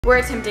We're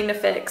attempting to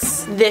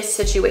fix this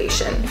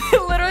situation.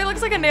 It literally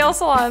looks like a nail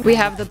salon. We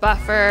have the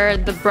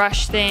buffer, the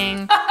brush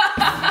thing.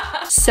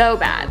 So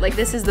bad. Like,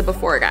 this is the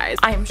before, guys.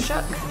 I am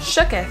shook.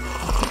 Shooketh.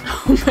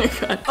 Oh my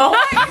god. Oh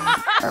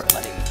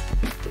my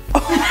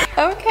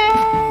god.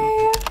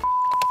 Okay.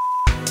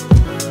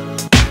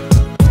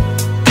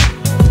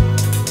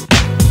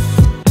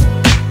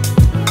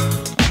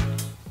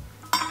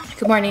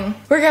 Good morning.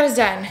 Workout is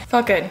done.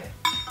 Felt good.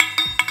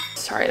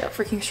 Sorry, that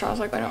freaking straw is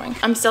like annoying.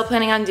 I'm still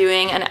planning on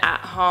doing an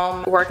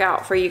at-home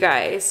workout for you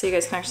guys so you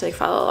guys can actually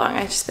follow along.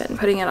 I've just been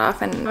putting it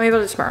off and maybe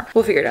I'll do tomorrow.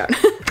 We'll figure it out.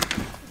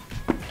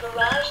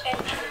 Garage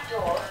entry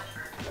door.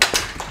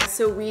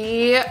 So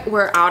we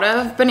were out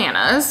of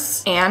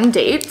bananas and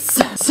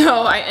dates.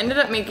 So I ended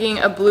up making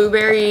a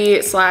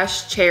blueberry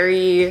slash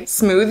cherry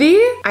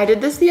smoothie. I did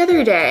this the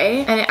other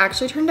day and it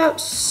actually turned out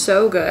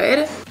so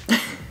good.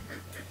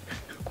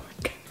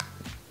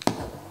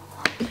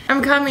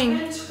 I'm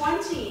coming.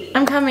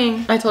 I'm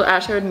coming. I told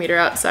Ash I would meet her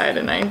outside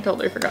and I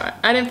totally forgot.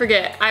 I didn't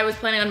forget. I was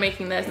planning on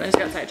making this and I just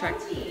got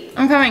sidetracked.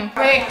 I'm coming.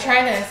 Wait,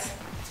 try this.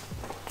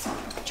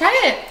 Try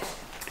it.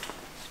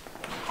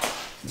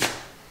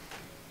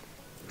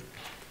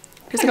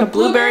 It's like a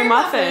blueberry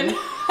muffin.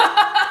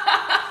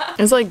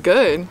 It's like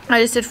good.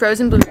 I just did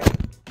frozen blueberry.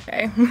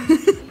 Okay.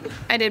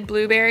 I did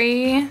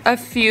blueberry, a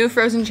few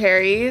frozen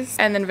cherries,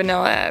 and then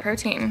vanilla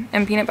protein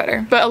and peanut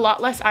butter. But a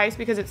lot less ice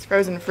because it's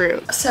frozen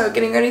fruit. So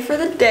getting ready for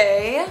the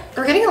day.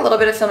 We're getting a little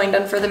bit of filming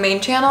done for the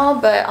main channel,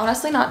 but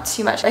honestly not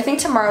too much. I think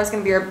tomorrow is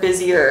gonna be our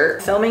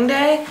busier filming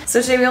day.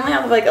 So today we only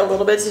have like a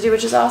little bit to do,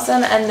 which is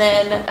awesome. And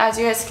then as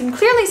you guys can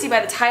clearly see by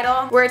the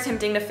title, we're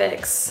attempting to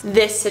fix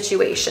this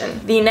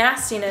situation. The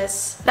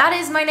nastiness, that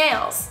is my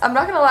nails. I'm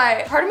not gonna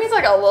lie, part of me is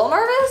like a little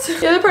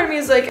nervous. The other part of me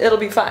is like, it'll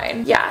be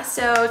fine. Yeah,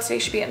 so today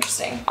should be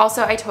interesting.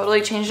 Also, I totally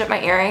changed up my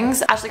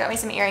earrings. Ashley got me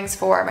some earrings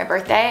for my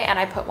birthday and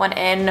I put one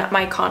in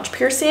my conch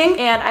piercing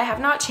and I have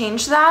not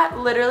changed that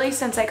literally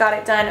since I got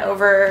it done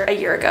over a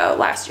year ago,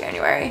 last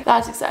January.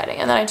 That's exciting.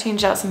 And then I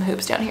changed out some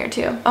hoops down here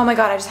too. Oh my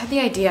god, I just had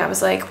the idea. I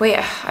was like, wait,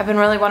 I've been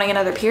really wanting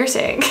another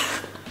piercing.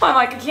 I'm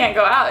like, I can't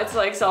go out. It's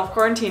like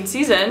self-quarantine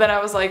season. Then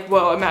I was like,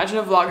 whoa, imagine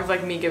a vlog of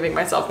like me giving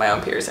myself my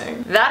own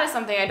piercing. That is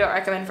something I don't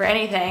recommend for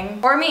anything.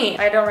 Or me.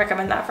 I don't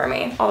recommend that for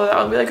me. Although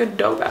that would be like a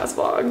dope ass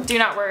vlog. Do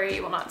not worry,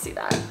 you will not see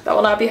that. That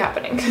will not be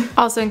happening.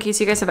 Also, in case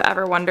you guys have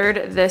ever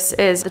wondered, this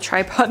is the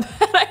tripod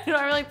that I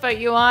normally put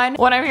you on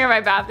when I'm here in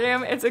my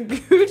bathroom. It's a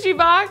Gucci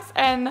box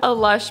and a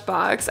Lush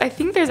box. I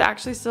think there's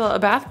actually still a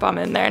bath bomb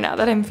in there now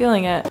that I'm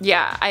feeling it.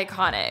 Yeah,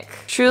 iconic.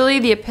 Truly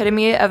the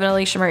epitome of an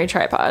Alisha Marie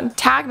tripod.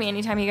 Tag me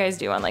anytime you guys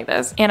do one like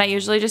this. And I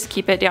usually just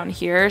keep it down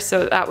here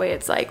so that way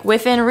it's like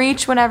within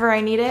reach whenever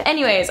I need it.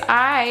 Anyways,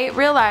 I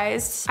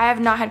realized I have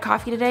not had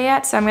coffee today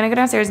yet, so I'm gonna go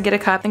downstairs and get a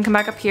cup and come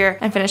back up here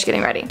and finish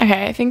getting ready.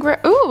 Okay, I think we're,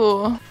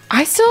 ooh.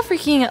 I still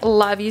freaking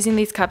love using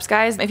these cups,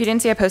 guys. If you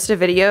didn't see, I posted a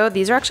video.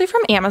 These are actually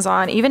from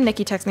Amazon. Even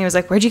Nikki texted me and was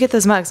like, where'd you get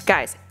those mugs?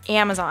 Guys,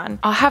 Amazon.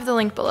 I'll have the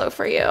link below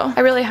for you.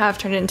 I really have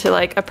turned into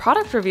like a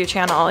product review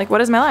channel. Like,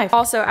 what is my life?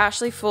 Also,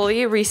 Ashley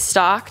fully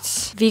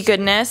restocked the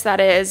goodness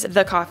that is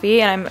the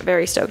coffee, and I'm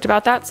very stoked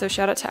about that. So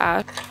shout out to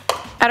Ash.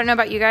 I don't know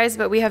about you guys,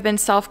 but we have been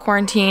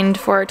self-quarantined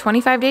for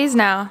 25 days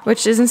now,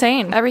 which is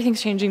insane.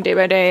 Everything's changing day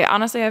by day.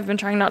 Honestly, I've been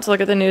trying not to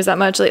look at the news that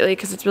much lately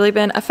because it's really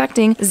been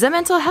affecting the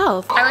mental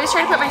health. I always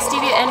try to put my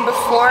stevia in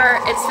before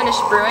it's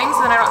finished brewing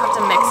so then I don't have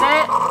to mix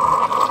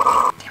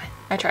it. Damn it.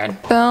 I tried.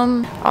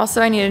 Boom.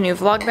 Also, I need a new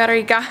vlog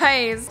battery.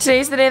 Guys,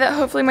 today's the day that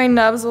hopefully my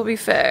nubs will be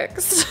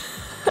fixed.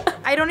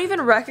 I don't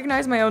even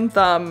recognize my own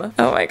thumb.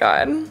 Oh my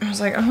god. I was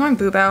like, oh, my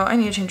boob out. I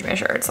need to change my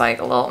shirts. Like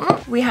a little.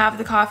 We have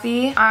the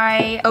coffee.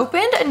 I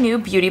opened a new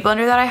beauty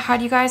blender that I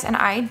had, you guys, and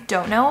I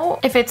don't know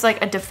if it's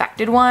like a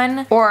defected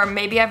one or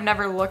maybe I've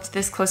never looked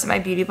this close at my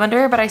beauty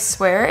blender, but I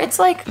swear it's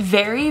like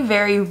very,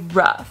 very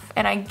rough.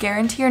 And I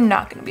guarantee you're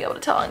not gonna be able to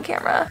tell on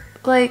camera.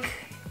 Like,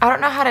 I don't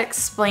know how to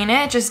explain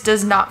it. It just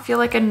does not feel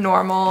like a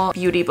normal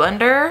beauty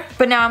blender.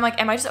 But now I'm like,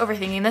 am I just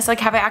overthinking this? Like,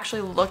 have I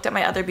actually looked at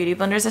my other beauty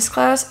blenders this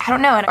close? I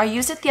don't know. And I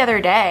used it the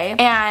other day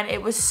and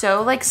it was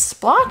so like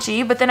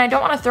splotchy, but then I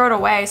don't want to throw it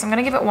away. So I'm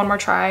gonna give it one more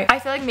try. I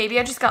feel like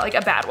maybe I just got like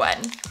a bad one.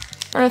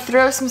 I'm gonna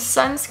throw some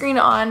sunscreen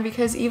on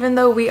because even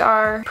though we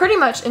are pretty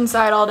much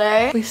inside all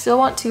day, we still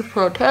want to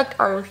protect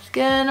our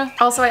skin.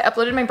 Also, I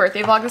uploaded my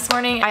birthday vlog this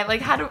morning. I like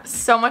had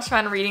so much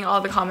fun reading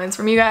all the comments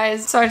from you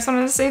guys. So I just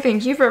wanted to say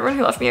thank you for everyone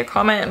who left me a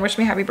comment and wished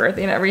me happy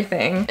birthday and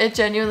everything. It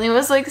genuinely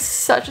was like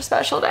such a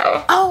special day.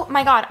 Oh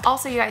my god.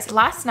 Also, you guys,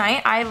 last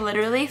night I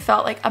literally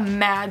felt like a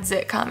mad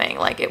zit coming.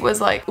 Like it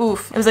was like,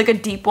 oof. It was like a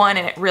deep one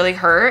and it really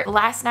hurt.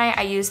 Last night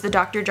I used the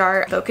Dr.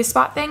 Jart focus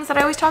spot things that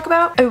I always talk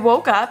about. I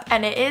woke up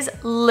and it is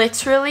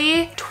literally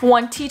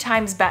 20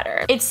 times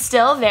better. It's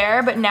still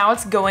there, but now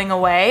it's going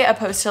away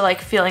opposed to like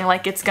feeling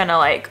like it's gonna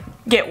like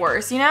get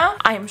worse, you know?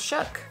 I am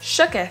shook.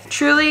 Shooketh.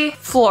 Truly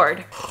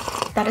floored.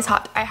 That is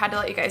hot. I had to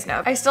let you guys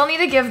know. I still need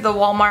to give the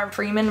Walmart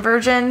Freeman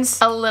versions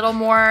a little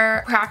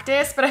more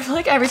practice, but I feel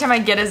like every time I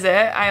get a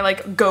zit, I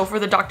like go for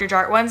the Dr.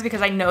 Jart ones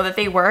because I know that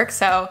they work.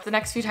 So the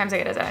next few times I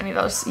get a zit, I need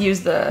to just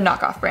use the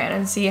knockoff brand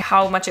and see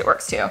how much it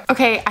works too.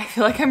 Okay, I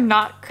feel like I'm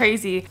not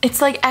crazy.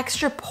 It's like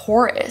extra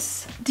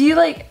porous. Do you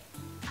like,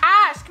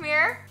 Ash, come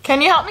here.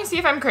 Can you help me see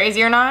if I'm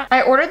crazy or not?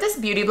 I ordered this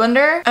beauty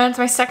blender and it's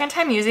my second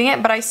time using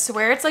it, but I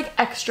swear it's like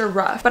extra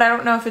rough. But I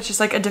don't know if it's just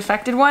like a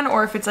defected one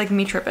or if it's like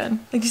me tripping.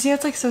 Like, you see how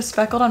it's like so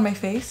speckled on my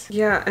face?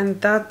 Yeah, and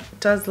that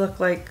does look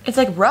like... It's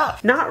like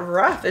rough. Not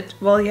rough,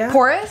 well, yeah.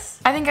 Porous?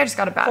 I think I just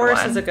got a bad one.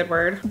 Porous is a good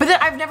word. But then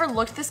I've never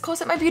looked this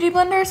close at my beauty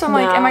blender, so I'm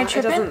like, am I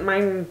tripping?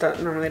 Mine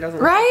normally doesn't.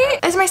 Right?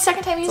 It's my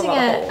second time using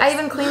it. I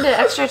even cleaned it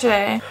extra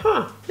today.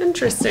 Huh,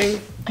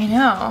 interesting. I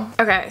know.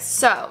 Okay,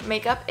 so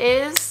makeup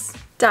is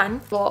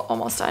done. Well,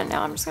 almost done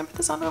now. I'm just gonna put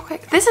this on real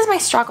quick. This is my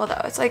struggle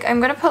though. It's like I'm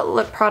gonna put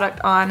lip product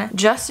on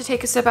just to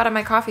take a sip out of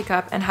my coffee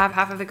cup and have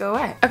half of it go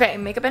away. Okay,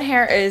 makeup and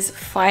hair is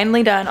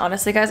finally done.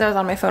 Honestly, guys, I was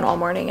on my phone all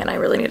morning and I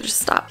really need to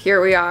just stop.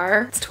 Here we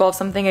are. It's 12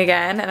 something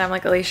again and I'm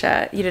like,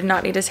 Alisha, you did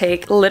not need to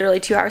take literally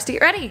 2 hours to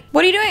get ready.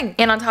 What are you doing?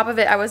 And on top of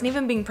it, I wasn't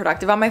even being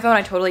productive on my phone.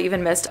 I totally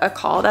even missed a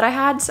call that I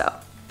had, so.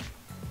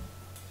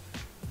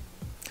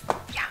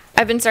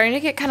 I've been starting to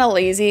get kind of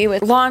lazy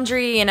with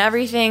laundry and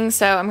everything,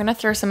 so I'm gonna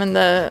throw some in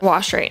the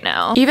wash right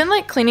now. Even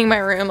like cleaning my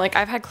room, like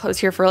I've had clothes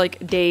here for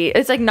like days.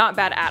 It's like not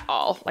bad at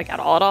all, like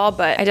at all,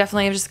 but I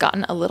definitely have just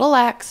gotten a little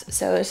lax,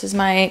 so this is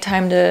my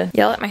time to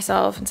yell at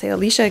myself and say,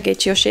 Alisha,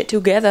 get your shit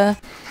together.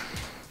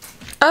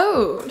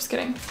 Oh, I'm just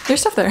kidding. There's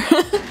stuff there.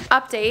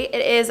 Update,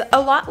 it is a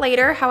lot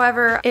later.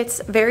 However,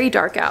 it's very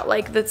dark out.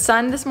 Like the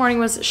sun this morning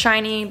was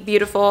shiny,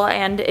 beautiful,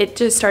 and it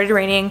just started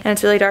raining and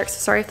it's really dark. So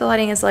sorry if the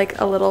lighting is like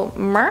a little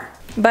meh.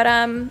 But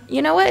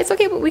you know what? It's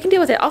okay, but we can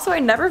deal with it. Also, I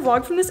never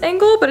vlogged from this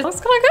angle, but it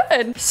looks kind of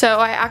good. So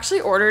I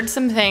actually ordered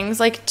some things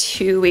like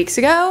 2 weeks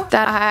ago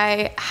that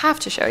I have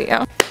to show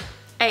you.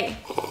 Hey.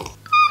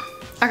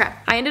 Okay,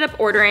 I ended up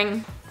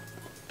ordering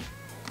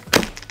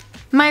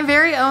my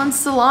very own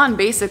salon,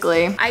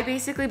 basically. I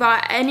basically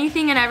bought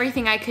anything and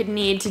everything I could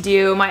need to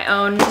do my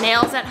own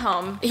nails at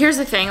home. Here's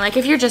the thing, like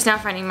if you're just now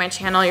finding my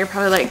channel, you're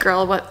probably like,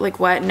 girl,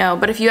 what? No,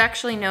 but if you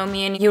actually know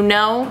me and you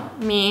know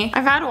me,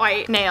 I've had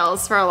white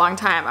nails for a long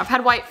time. I've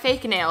had white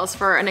fake nails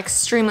for an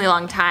extremely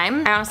long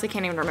time. I honestly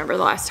can't even remember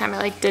the last time I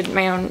like did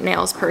my own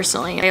nails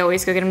personally. I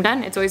always go get them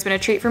done. It's always been a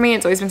treat for me.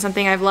 It's always been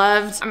something I've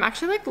loved. I'm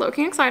actually like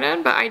low-key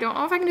excited, but I don't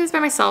know if I can do this by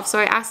myself. So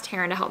I asked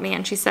Taryn to help me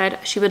and she said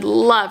she would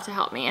love to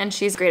help me and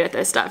she's great at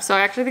this stuff. So I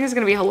actually think it's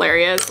gonna be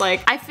hilarious.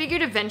 Like I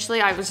figured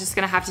eventually I was just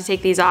gonna have to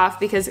take these off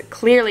because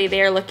clearly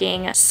they're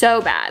looking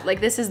so bad.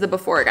 Like this is the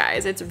before,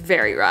 guys. It's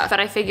very rough. But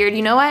I figured,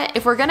 you know what?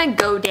 If we're gonna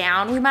go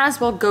down, we might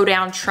as well go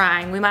down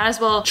trying. We might as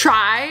well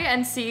try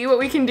and see what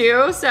we can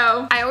do.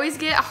 So I always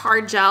get a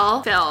hard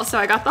gel fill. So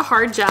I got the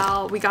hard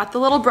gel. We got the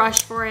little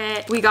brush for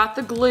it. We got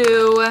the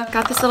glue.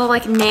 Got this little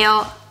like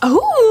nail.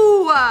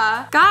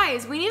 Oh,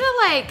 guys, we need to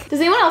like,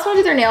 does anyone else want to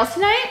do their nails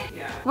tonight?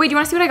 Yeah. Wait, do you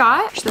want to see what I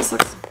got? This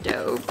looks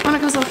dope. Oh,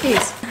 it goes little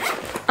case.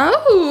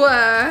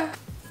 Oh,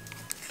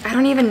 I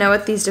don't even know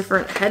what these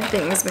different head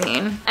things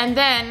mean. And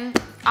then,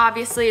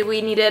 obviously,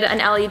 we needed an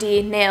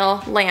LED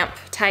nail lamp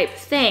type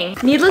thing.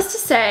 Needless to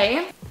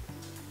say,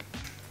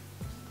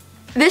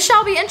 this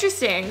shall be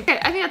interesting. Okay,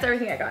 I think that's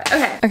everything I got.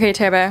 Okay. Okay,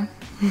 Tebe.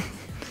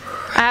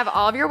 I have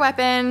all of your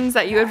weapons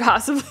that you would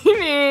possibly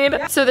need.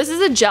 So this is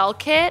a gel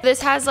kit.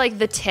 This has like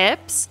the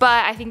tips,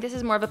 but I think this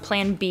is more of a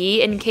plan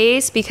B in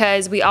case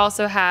because we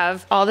also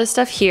have all this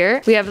stuff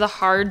here. We have the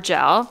hard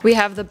gel. We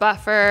have the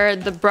buffer,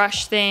 the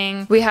brush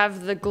thing. We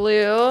have the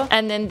glue.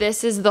 And then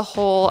this is the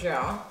whole,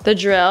 the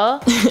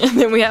drill. And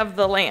then we have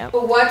the lamp.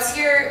 But what's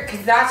your,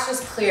 cause that's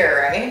just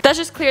clear, right? That's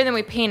just clear, then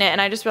we paint it. And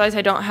I just realized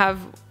I don't have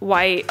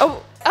white.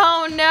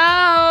 Oh no,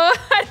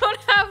 I don't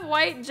have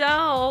white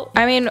gel.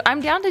 I mean,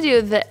 I'm down to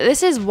do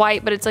this is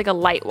white, but it's like a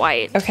light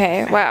white.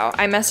 Okay, wow,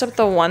 I messed up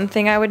the one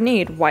thing I would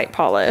need, white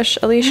polish.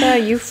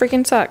 Alisha, you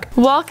freaking suck.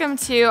 Welcome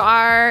to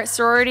our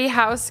sorority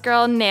house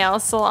girl nail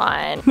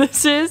salon.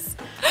 This is...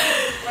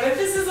 What if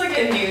this is like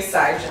a new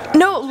side job?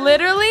 No,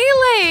 literally,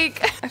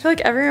 like, I feel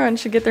like everyone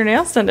should get their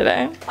nails done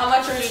today. How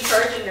much are you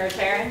charging her,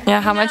 Taryn?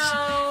 Yeah, how much?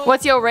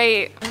 What's your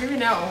rate? I don't even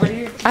know. What do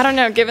you? I don't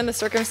know, given the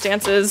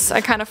circumstances,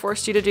 I kind of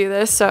forced you to do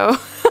this, so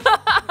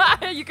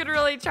you could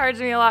really charge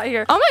me a lot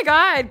here. Oh my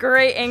God,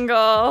 great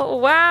angle.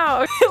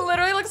 Wow, it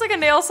literally looks like a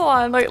nail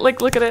salon.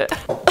 Like look at it.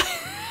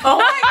 Oh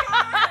my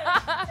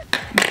God.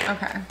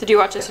 Okay. Did you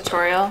watch a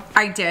tutorial?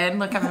 I did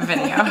look up a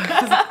video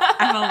because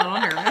I'm a little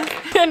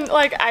nervous. And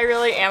like, I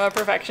really am a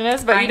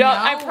perfectionist, but you don't,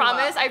 I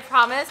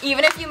promise,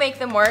 even if you make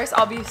them worse,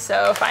 I'll be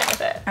so fine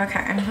with it.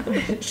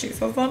 Okay. She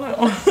says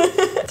no.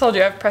 Told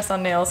you I have press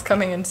on nails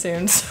coming in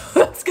soon, so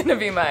that's gonna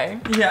be my.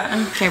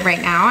 Yeah. Okay,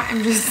 right now,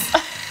 I'm just,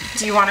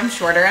 do you want them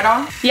shorter at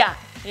all? Yeah.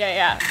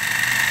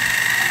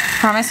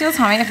 Promise you'll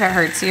tell me if it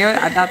hurts you.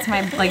 That's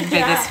my like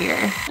biggest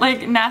fear.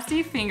 Like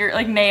nasty finger,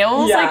 like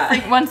nails,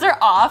 like once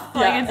they're off,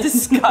 like it's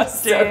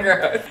disgusting. So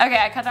gross. Okay,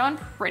 I cut that one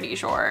pretty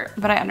short,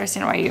 but I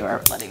understand why you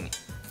are letting me.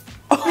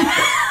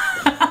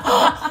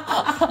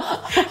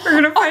 We're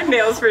gonna find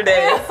nails for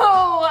days.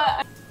 Ew.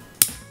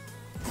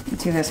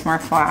 Do this more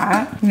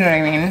flat. You know what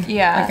I mean?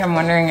 Yeah. Like I'm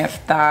wondering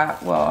if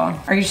that will,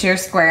 are you sure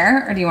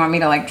square or do you want me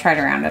to like try it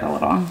around it a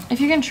little? If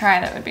you can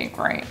try, that would be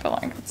great,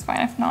 but like it's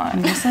fine if not.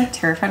 I'm just like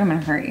terrified I'm gonna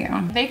hurt you.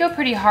 They go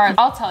pretty hard,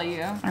 I'll tell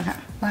you. Okay.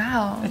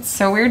 Wow. It's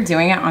so weird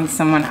doing it on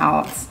someone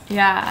else.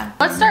 Yeah.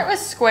 Let's start with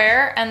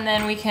square and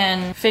then we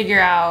can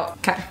figure out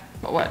Okay.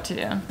 what to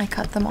do. I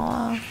cut them all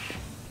off.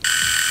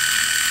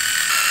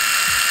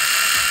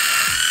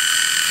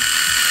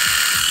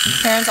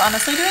 Karen's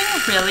honestly doing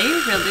really,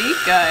 really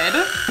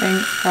good.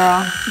 Thanks,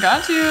 girl.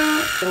 Got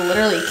you. They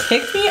literally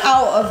kicked me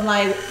out of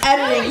my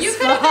editing You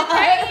could have been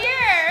right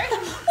here.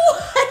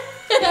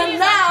 What? And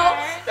now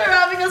they're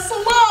having a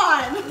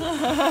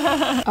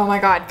salon. Oh my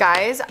god,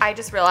 guys, I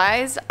just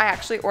realized I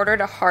actually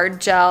ordered a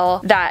hard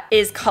gel that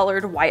is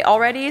colored white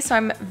already, so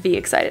I'm V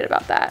excited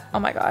about that. Oh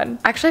my god.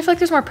 Actually, I feel like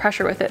there's more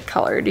pressure with it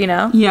colored, you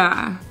know?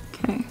 Yeah.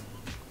 Okay.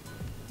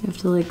 You have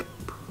to like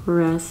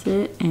press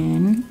it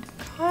in.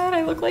 God,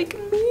 I look like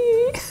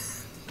me.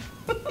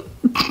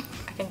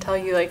 I can tell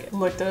you like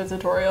looked at a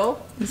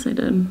tutorial. Yes, I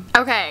did.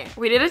 Okay,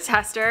 we did a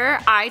tester.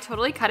 I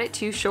totally cut it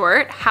too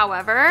short.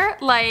 However,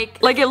 like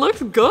it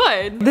looked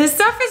good. This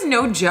stuff is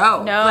no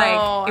joke. No.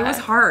 Like, it was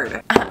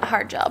hard.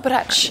 Hard gel,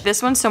 but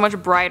this one's so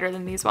much brighter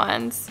than these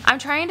ones. I'm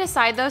trying to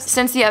decide though,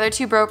 since the other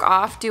two broke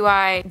off, do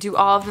I do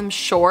all of them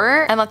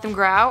short and let them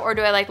grow out, or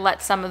do I like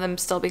let some of them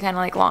still be kind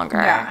of like longer?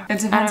 Yeah. It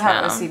depends I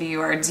how don't know. OCD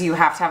you are. Do you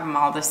have to have them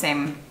all the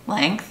same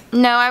length?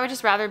 No, I would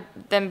just rather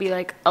them be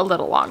like a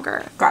little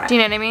longer. Got it. Do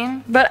you know what I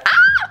mean? But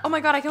oh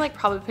my god, I can like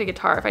probably play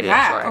guitar if I did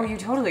it short. Oh, you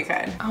totally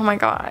could. Oh my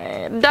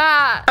god.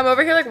 I'm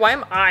over here like, why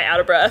am I out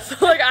of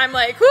breath? Like I'm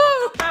like,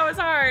 whoo, that was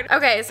hard.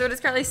 Okay, so it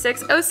is currently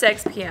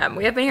 6:06 p.m.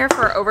 We have been here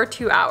for over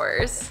 2 hours.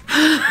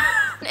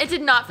 It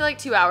did not feel like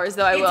 2 hours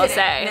though, I will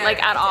say, No,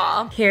 like at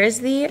all. Here's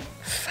the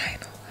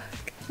final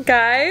look.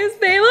 Guys,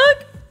 they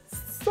look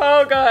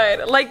so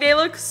good. Like they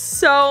look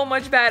so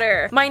much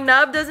better. My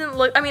nub doesn't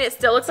look, I mean it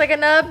still looks like a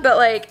nub, but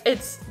like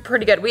it's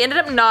pretty good. We ended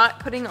up not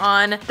putting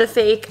on the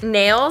fake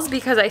nails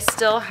because I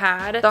still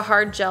had the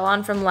hard gel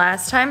on from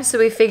last time, so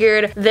we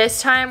figured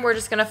this time we're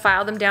just gonna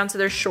file them down so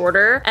they're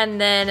shorter, and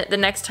then the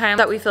next time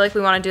that we feel like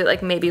we want to do it,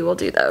 like maybe we'll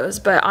do those.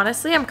 But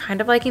honestly, I'm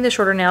kind of liking the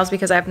shorter nails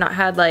because I've not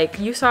had like,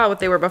 you saw what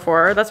they were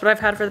before. That's what I've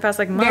had for the past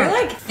like month. They're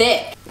like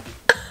thick.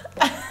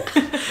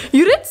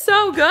 You did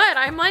so good.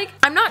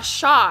 I'm not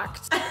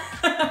shocked.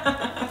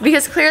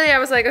 Because clearly I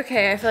was like,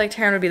 okay, I feel like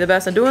Taryn would be the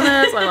best at doing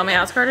this. Like, let me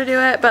ask her to do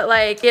it. But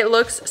like, it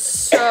looks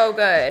so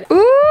good.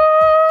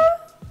 Ooh,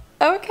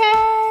 okay.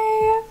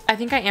 I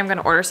think I am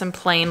gonna order some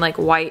plain like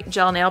white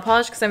gel nail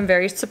polish because I'm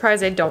very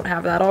surprised I don't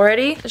have that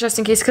already. Just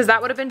in case, because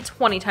that would have been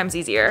 20 times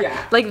easier.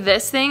 Yeah. Like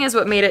this thing is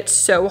what made it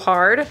so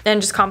hard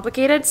and just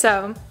complicated,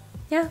 so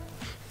yeah.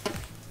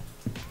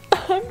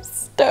 I'm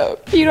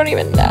stoked. You don't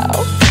even know.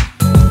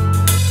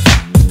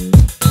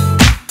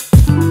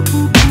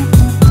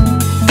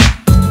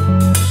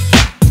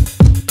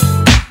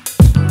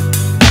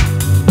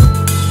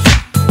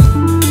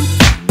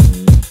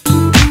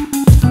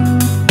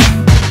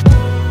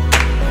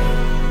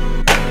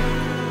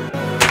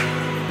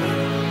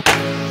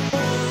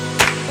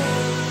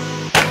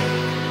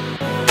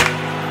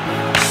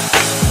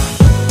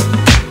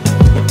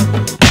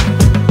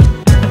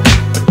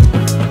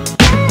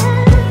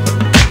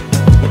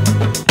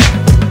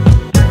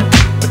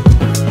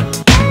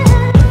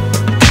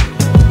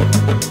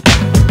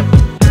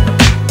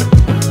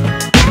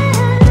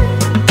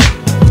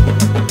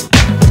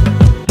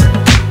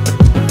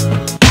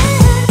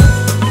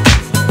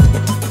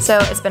 So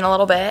it's been a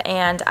little bit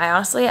and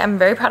I'm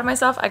very proud of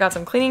myself. I got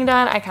some cleaning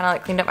done. I kind of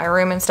like cleaned up my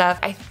room and stuff.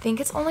 I think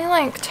it's only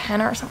like 10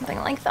 or something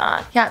like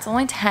that. Yeah, it's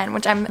only 10,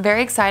 which I'm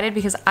very excited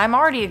because I'm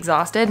already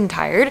exhausted and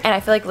tired. And I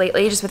feel like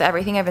lately, just with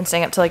everything, I've been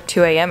staying up till like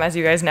 2 a.m. as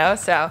you guys know.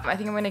 So I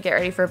think I'm gonna get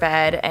ready for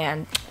bed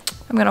and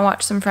I'm gonna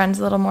watch some Friends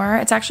a little more.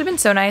 It's actually been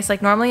so nice.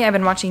 Like normally I've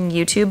been watching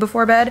YouTube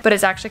before bed, but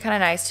it's actually kind of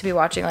nice to be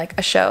watching like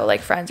a show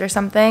like Friends or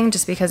something,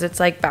 just because it's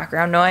like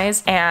background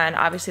noise and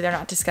obviously they're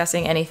not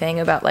discussing anything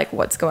about like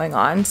what's going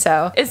on.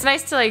 So it's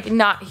nice to like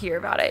not hear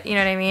about it, you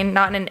know what I mean?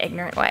 Not in an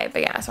ignorant way,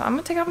 but yeah. So I'm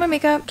gonna take off my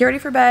makeup, get ready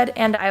for bed,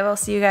 and I will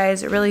see you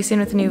guys really soon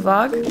with a new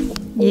vlog.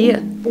 Yeah.